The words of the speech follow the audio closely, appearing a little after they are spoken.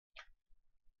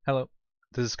Hello,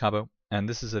 this is Kabo, and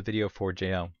this is a video for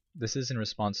JL. This is in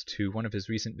response to one of his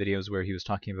recent videos where he was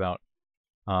talking about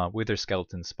wither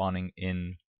skeletons spawning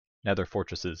in Nether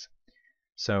Fortresses.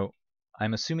 So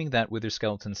I'm assuming that wither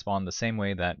skeletons spawn the same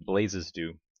way that blazes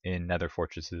do in Nether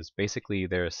Fortresses. Basically,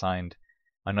 they're assigned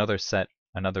another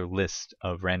list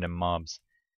of random mobs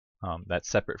that's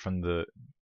separate from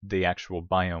the actual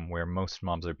biome where most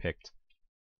mobs are picked.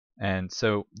 And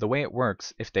so the way it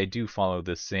works, if they do follow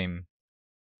this same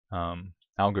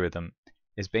algorithm,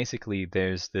 is basically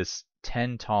there's this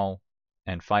 10 tall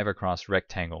and 5 across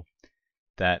rectangle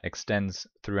that extends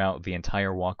throughout the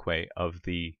entire walkway of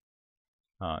the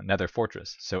Nether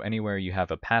Fortress. So anywhere you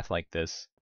have a path like this,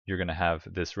 you're going to have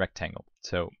this rectangle.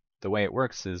 So the way it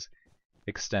works is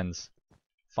extends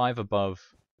 5 above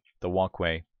the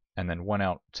walkway and then 1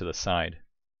 out to the side,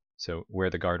 so where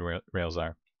the guardrails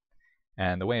are.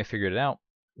 And the way I figured it out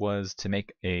was to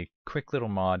make a quick little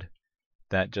mod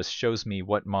that just shows me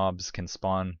what mobs can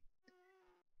spawn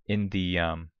in the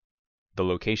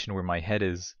location where my head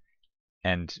is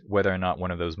and whether or not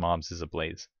one of those mobs is a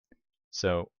blaze.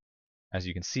 So as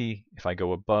you can see, if I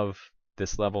go above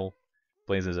this level,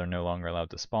 blazes are no longer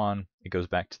allowed to spawn. It goes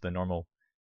back to the normal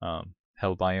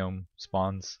hell biome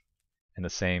spawns, and the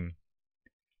same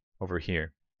over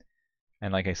here.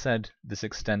 And like I said, this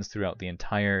extends throughout the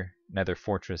entire Nether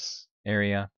Fortress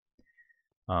area.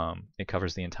 It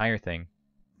covers the entire thing,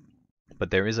 but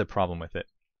there is a problem with it.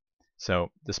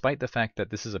 So despite the fact that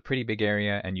this is a pretty big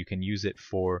area and you can use it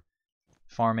for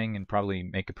farming and probably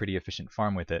make a pretty efficient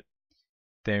farm with it,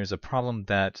 there's a problem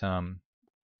that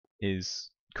is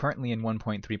currently in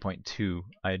 1.3.2.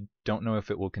 I don't know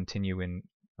if it will continue in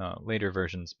later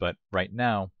versions, but right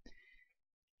now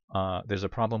there's a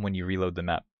problem when you reload the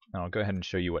map. And I'll go ahead and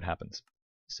show you what happens.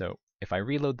 So if I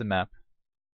reload the map,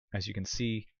 as you can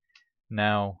see,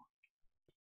 now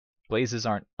blazes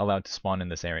aren't allowed to spawn in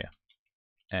this area.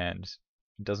 And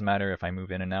it doesn't matter if I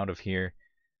move in and out of here,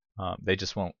 they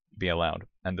just won't be allowed.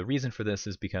 And the reason for this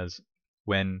is because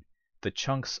when the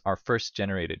chunks are first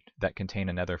generated that contain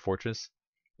a Nether Fortress,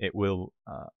 it will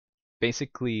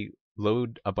basically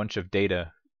load a bunch of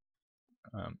data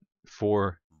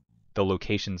for the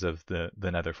locations of the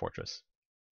Nether Fortress.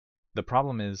 The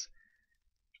problem is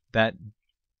that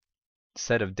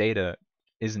set of data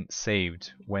isn't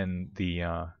saved when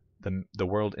the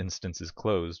world instance is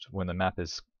closed, when the map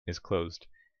is closed.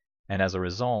 And as a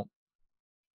result,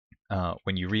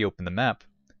 when you reopen the map,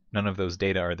 none of those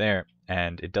data are there,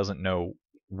 and it doesn't know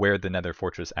where the Nether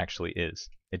Fortress actually is.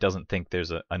 It doesn't think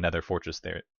there's a Nether Fortress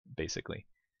there, basically.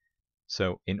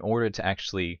 So in order to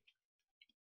actually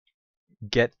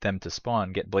get them to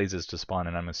spawn, get blazes to spawn,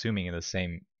 and I'm assuming in the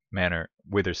same manner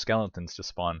wither skeletons to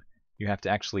spawn, you have to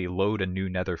actually load a new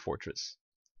Nether Fortress.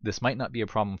 This might not be a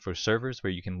problem for servers where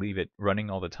you can leave it running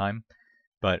all the time,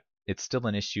 but it's still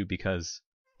an issue because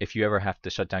if you ever have to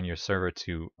shut down your server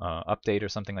to update or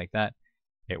something like that,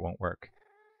 it won't work.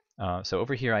 So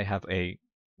over here I have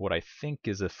what I think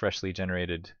is a freshly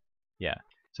generated,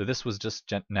 so this was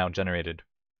just now generated,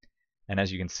 and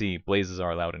as you can see, blazes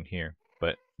are allowed in here,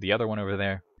 but the other one over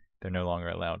there, they're no longer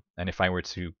allowed. And if I were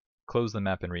to close the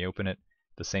map and reopen it,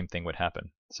 the same thing would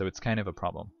happen. So it's kind of a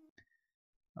problem.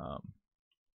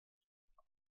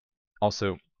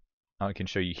 Also, I can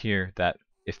show you here that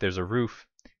if there's a roof,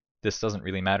 this doesn't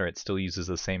really matter. It still uses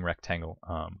the same rectangle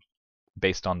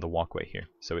based on the walkway here.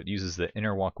 So it uses the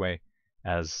inner walkway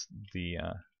as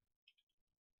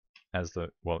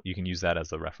well, you can use that as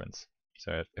the reference.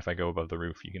 So if I go above the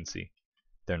roof, you can see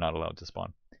they're not allowed to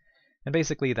spawn. And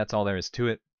basically that's all there is to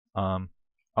it. I'll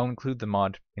include the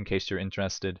mod in case you're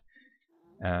interested,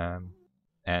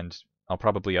 and I'll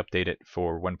probably update it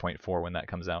for 1.4 when that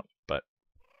comes out, but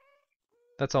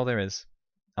that's all there is.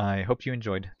 I hope you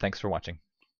enjoyed. Thanks for watching.